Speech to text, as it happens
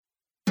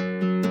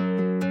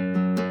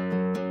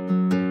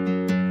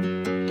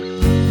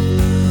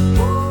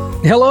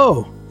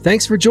Hello.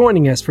 Thanks for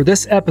joining us for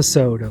this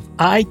episode of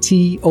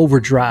IT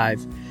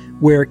Overdrive,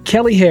 where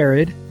Kelly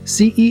Harrod,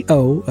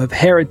 CEO of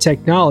Harrod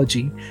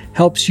Technology,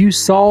 helps you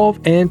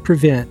solve and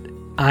prevent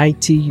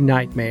IT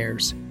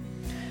nightmares.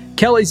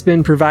 Kelly's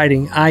been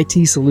providing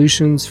IT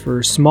solutions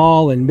for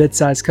small and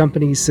mid-sized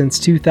companies since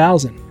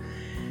 2000.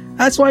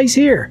 That's why he's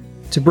here,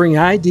 to bring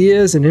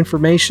ideas and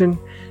information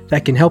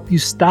that can help you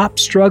stop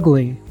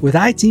struggling with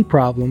IT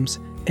problems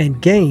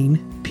and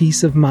gain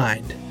peace of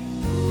mind.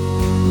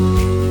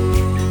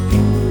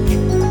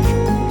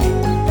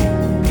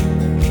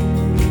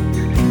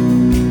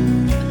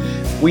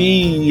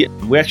 We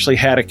actually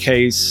had a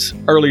case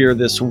earlier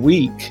this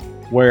week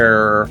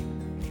where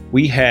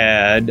we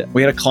had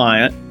a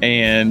client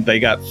and they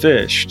got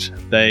phished.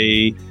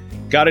 They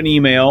got an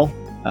email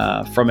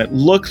from, it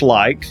looked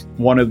like,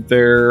 one of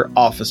their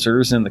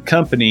officers in the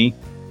company.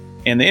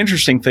 And the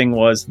interesting thing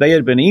was they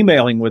had been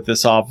emailing with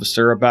this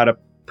officer about a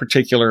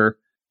particular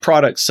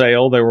product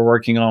sale they were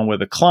working on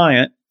with a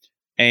client.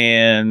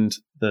 And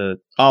the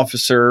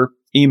officer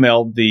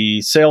emailed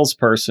the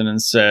salesperson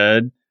and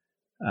said,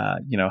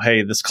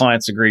 hey, this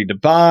client's agreed to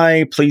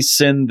buy. Please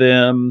send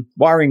them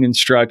wiring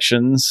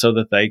instructions so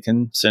that they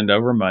can send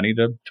over money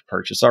to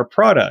purchase our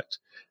product.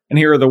 And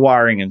here are the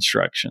wiring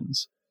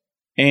instructions.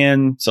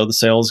 And so the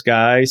sales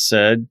guy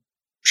said,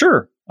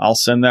 sure, I'll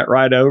send that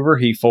right over.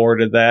 He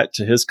forwarded that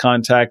to his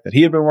contact that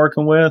he had been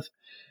working with.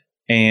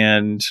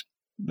 And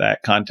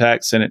that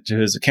contact sent it to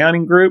his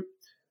accounting group,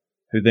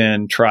 who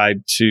then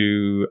tried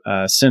to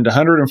send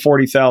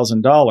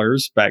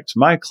 $140,000 back to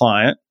my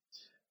client.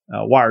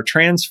 Wire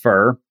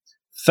transfer.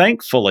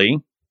 Thankfully,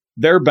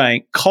 their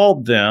bank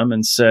called them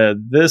and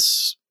said,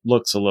 this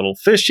looks a little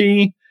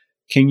fishy.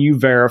 Can you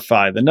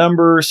verify the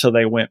number? So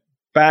they went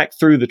back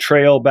through the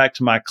trail back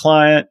to my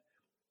client,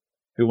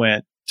 who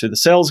went to the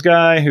sales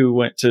guy, who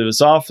went to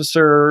his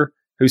officer,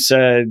 who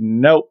said,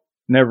 nope,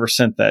 never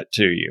sent that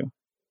to you.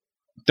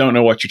 Don't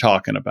know what you're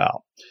talking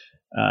about.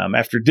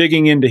 After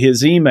digging into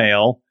his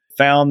email,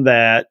 found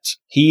that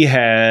he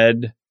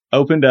had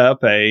opened up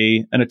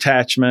an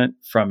attachment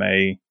from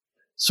a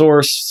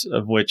source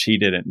of which he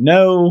didn't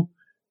know,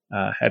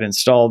 had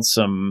installed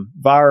some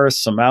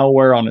virus, some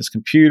malware on his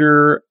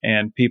computer,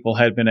 and people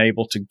had been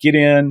able to get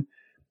in.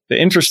 The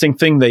interesting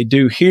thing they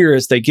do here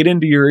is they get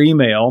into your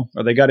email,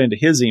 or they got into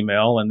his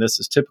email, and this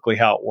is typically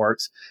how it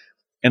works,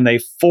 and they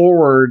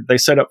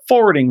set up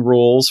forwarding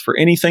rules for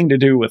anything to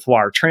do with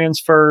wire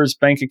transfers,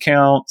 bank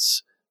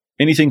accounts,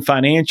 anything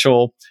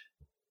financial,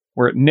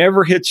 where it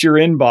never hits your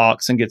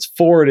inbox and gets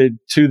forwarded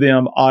to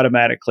them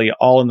automatically,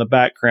 all in the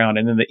background,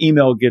 and then the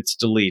email gets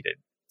deleted.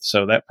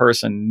 So that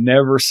person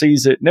never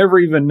sees it, never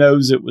even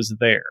knows it was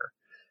there.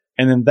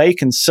 And then they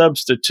can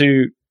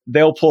substitute,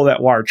 they'll pull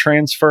that wire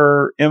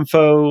transfer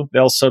info,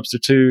 they'll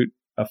substitute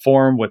a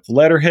form with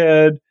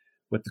letterhead,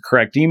 with the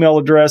correct email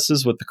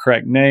addresses, with the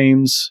correct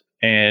names,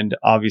 and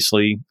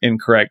obviously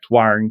incorrect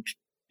wiring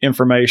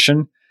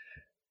information,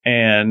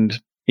 and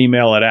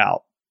email it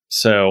out.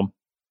 So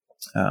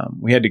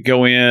we had to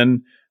go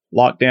in,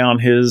 lock down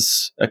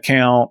his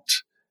account,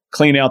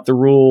 clean out the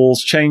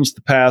rules, change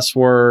the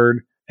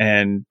password,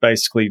 and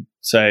basically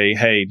say,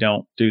 hey,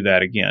 don't do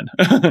that again.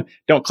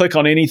 Don't click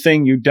on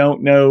anything you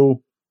don't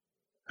know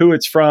who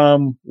it's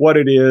from, what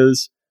it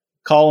is.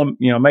 Call them,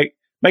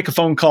 make a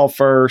phone call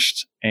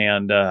first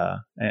and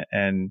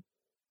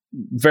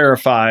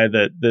verify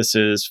that this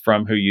is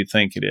from who you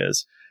think it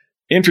is.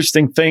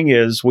 Interesting thing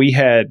is we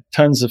had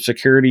tons of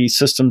security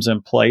systems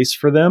in place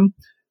for them.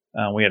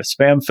 We had a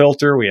spam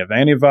filter, we have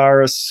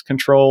antivirus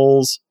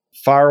controls,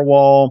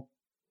 firewall,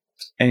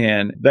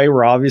 and they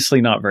were obviously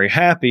not very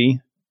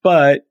happy,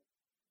 but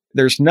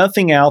there's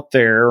nothing out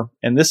there,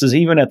 and this is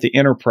even at the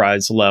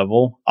enterprise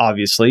level.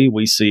 Obviously,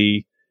 we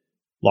see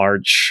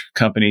large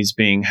companies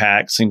being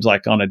hacked. Seems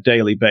like on a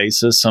daily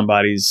basis,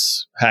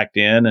 somebody's hacked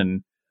in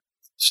and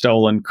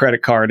stolen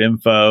credit card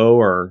info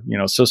or,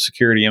 social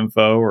security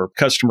info or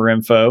customer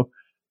info.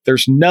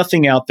 There's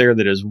nothing out there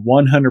that is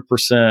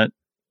 100%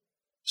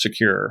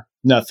 secure.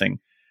 Nothing.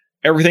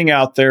 Everything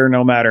out there,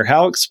 no matter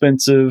how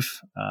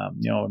expensive,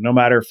 no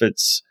matter if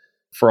it's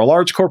for a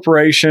large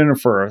corporation or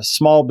for a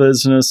small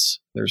business,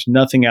 there's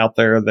nothing out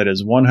there that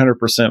is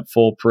 100%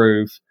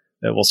 foolproof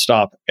that will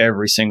stop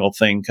every single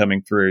thing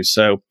coming through.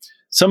 So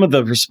some of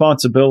the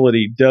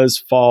responsibility does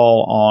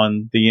fall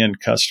on the end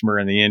customer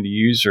and the end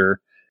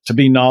user to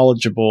be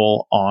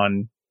knowledgeable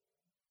on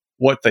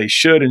what they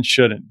should and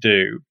shouldn't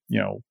do.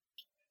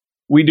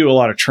 We do a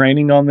lot of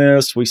training on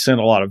this. We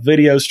send a lot of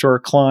videos to our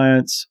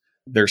clients.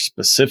 There's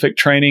specific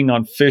training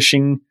on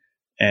phishing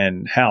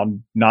and how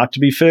not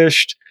to be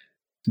phished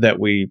that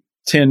we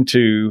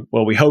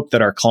we hope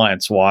that our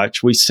clients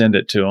watch. We send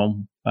it to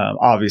them.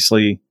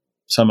 Obviously,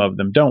 some of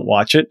them don't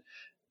watch it,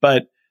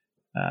 but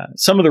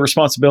some of the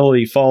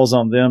responsibility falls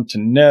on them to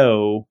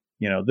know,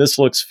 this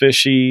looks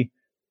fishy.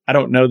 I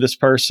don't know this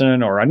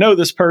person, or I know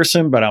this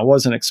person, but I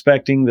wasn't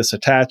expecting this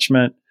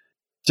attachment.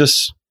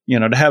 Just,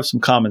 to have some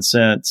common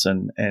sense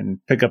and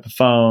pick up a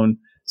phone,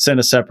 send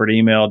a separate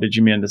email. Did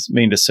you mean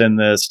to send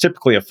this?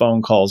 Typically a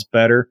phone call is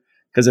better,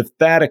 because if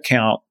that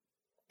account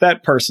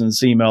that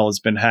person's email has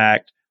been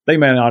hacked, they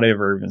may not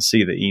ever even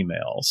see the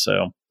email.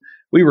 So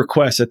we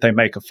request that they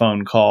make a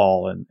phone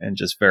call and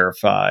just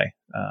verify.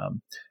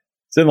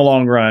 So in the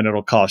long run,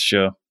 it'll cost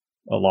you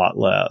a lot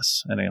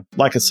less. And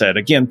like I said,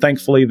 again,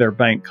 thankfully their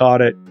bank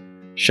caught it,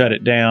 shut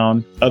it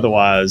down.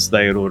 Otherwise,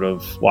 they would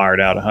have wired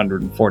out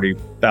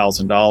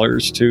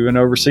 $140,000 to an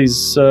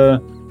overseas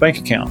bank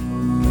account.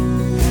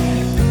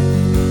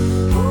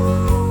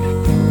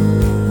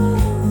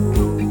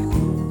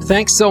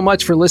 Thanks so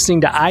much for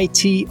listening to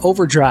IT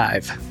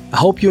Overdrive. I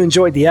hope you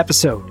enjoyed the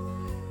episode.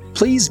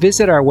 Please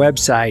visit our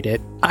website at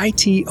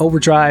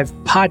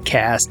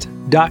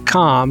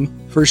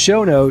itoverdrivepodcast.com for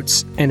show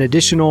notes and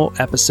additional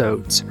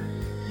episodes.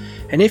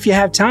 And if you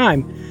have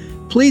time,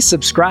 please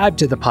subscribe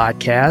to the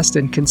podcast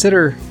and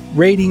consider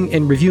rating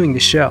and reviewing the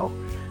show.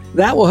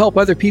 That will help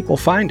other people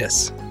find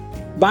us.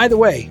 By the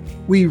way,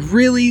 we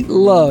really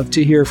love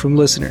to hear from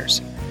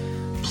listeners.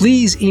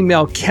 Please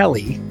email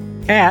Kelly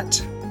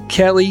at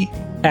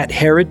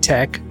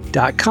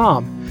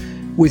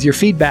kelly@herodtech.com with your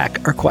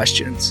feedback or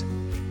questions.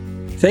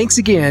 Thanks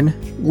again.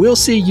 We'll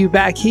see you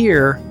back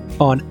here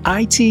on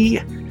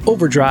IT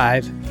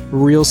Overdrive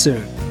real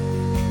soon.